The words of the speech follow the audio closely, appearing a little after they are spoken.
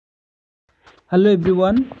Hello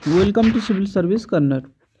everyone, welcome to civil service corner.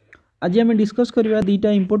 आज आम discuss करवा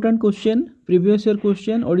दुईटा important question previous year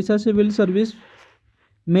question Odisha civil service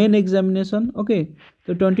main examination. Okay,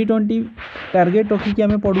 तो 2020 target रखिकी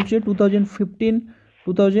आम पढ़ुचे 2015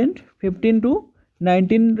 to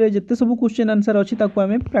 19 रे जिते सब क्वेश्चन आंसर अच्छी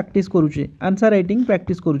आम प्रैक्टिस करुचे, आंसर राइटिंग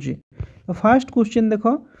प्रैक्टिस करुचे। तो फर्स्ट क्वेश्चन देख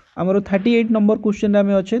आमर 38 नंबर क्वेश्चन आम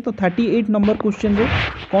अच्छे। तो 38 नंबर क्वेश्चन रे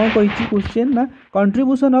कौन कही क्वेश्चन ना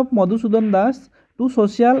contribution of Madhusudan Das to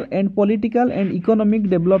social and political and economic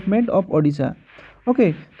development of Odisha.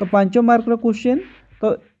 Okay, तो 5 मार्क क्वेश्चन।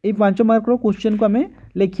 तो ये 5 मार्क क्वेश्चन को आम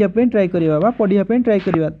लिखापी ट्राए करवा पढ़ापी ट्राए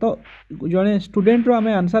करवा। तो जड़े स्टूडेंट आम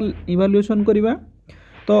आंसर इवाल्युएसन करवा।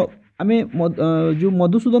 तो आम जो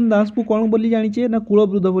मधुसूदन दास को कौन बोली जानीचे ना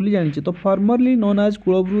कुलवृद्ध बोली जानीचे। तो formerly known as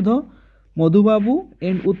कुलवृद्ध Madhubabu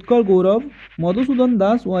and Utkal Gaurav, Madhusudan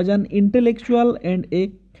Das was an intellectual and a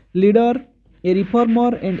leader, a reformer,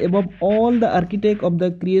 and above all the architect of the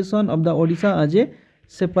creation of the Odisha as a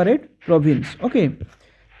separate province. Okay,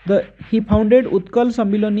 he founded Utkal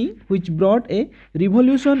Sambilani, which brought a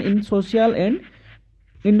revolution in social and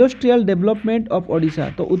industrial development of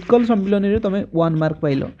Odisha. तो Utkal Sambilani रे तमे 1 mark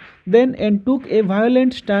pilo. Then and took a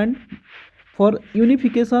violent stand for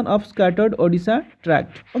unification of scattered Odisha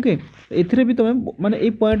tract. Okay, एथिरे भी तमे माने ए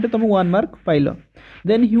point तमे 1 mark pilo.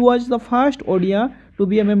 Then he was the first Odia to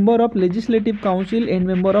be a member of Legislative Council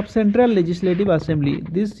and member of Central Legislative Assembly.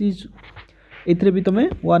 This is एथिरे भी तमे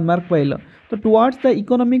 1 mark pilo. तो towards the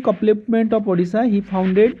economic upliftment of Odisha, he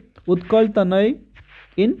founded Utkal Tanai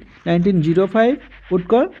in 1905,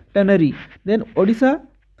 Utkal Tannery. Then Odisha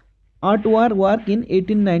Art Work in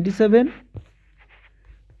 1897.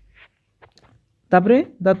 तापरे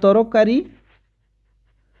the तरकारी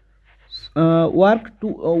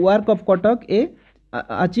work of Cuttack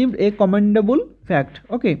achieved A commendable fact.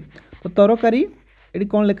 Okay, तो तरकारी ये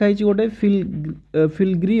कौन लिखाई गोटे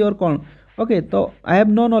फिलग्री और कौन। ओके, तो I have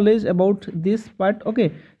no knowledge about this part. Okay,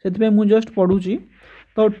 से मुझे जस्ट पढ़ुची।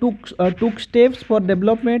 तो टुक steps for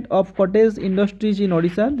development of cottage industries in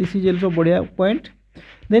Odisha. This is also बढ़िया point.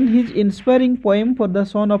 Then his inspiring poem for the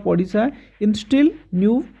son of Odisha instil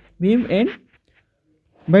new Vim and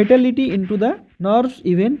vitality into the nerves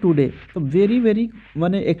even today. तो very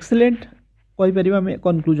माने excellent कहि परिबा में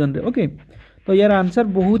conclusion रे। Okay, तो यार answer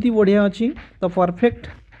बहुत ही बढ़िया अच्छी। तो परफेक्ट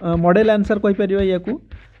मॉडल आंसर कहि परिबा याकू।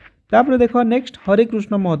 तापर देखो नेक्स्ट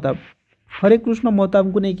हरेकृष्ण महताब। हरेकृष्ण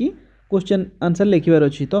महताब को नहीं कि क्वेश्चन आंसर लिखिबार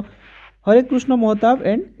अच्छी। तो Harekrishna Mahtab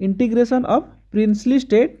and integration of princely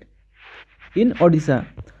state in Odisha.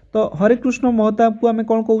 तो हरेकृष्ण महताब को आम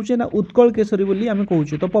कौन कहूचे ना उत्कल केसरी बोली आम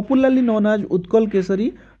कहूचे। तो popularly known as Utkal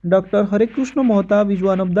Kesari, doctor Harekrishna Mahtab is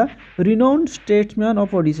one of the renowned statesman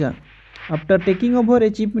of Odisha. After taking over a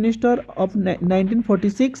chief minister of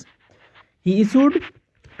 1946, he issued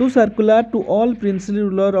 2 circular to all princely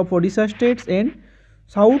ruler of Odisha states and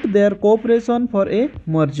sought their cooperation for a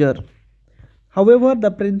merger. However,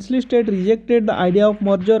 the princely state rejected the idea of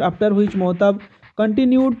merger, after which Mahatab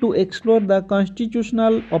continued to explore the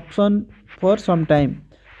constitutional option for some time.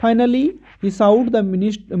 Finally, he sought the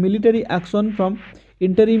military action from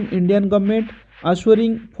interim Indian government,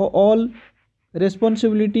 assuring for all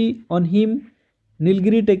responsibility on him.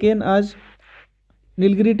 Nilgiri taken.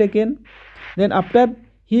 Then after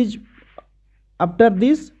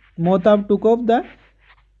this, Mahatab took up the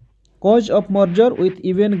cause of merger with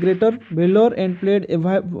even greater valor and played a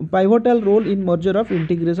pivotal role in merger of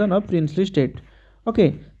integration of princely state. Okay,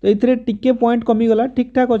 तो ये टिके point कमीगला,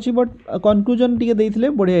 ठीक ठाक अच्छी, but conclusion टिके देइथिले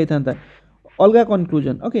बढ़िया होता अलग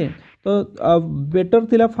कनक्लूजन। ओके, तो बेटर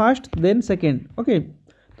थिला फर्स्ट देन सेकेंड। ओके,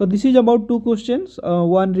 तो this is about 2 questions,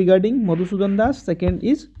 one regarding Madhusudan Das, second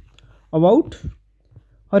is about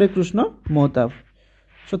Harekrishna Mahtab.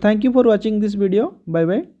 So thank you for watching this video. Bye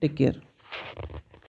bye, take care.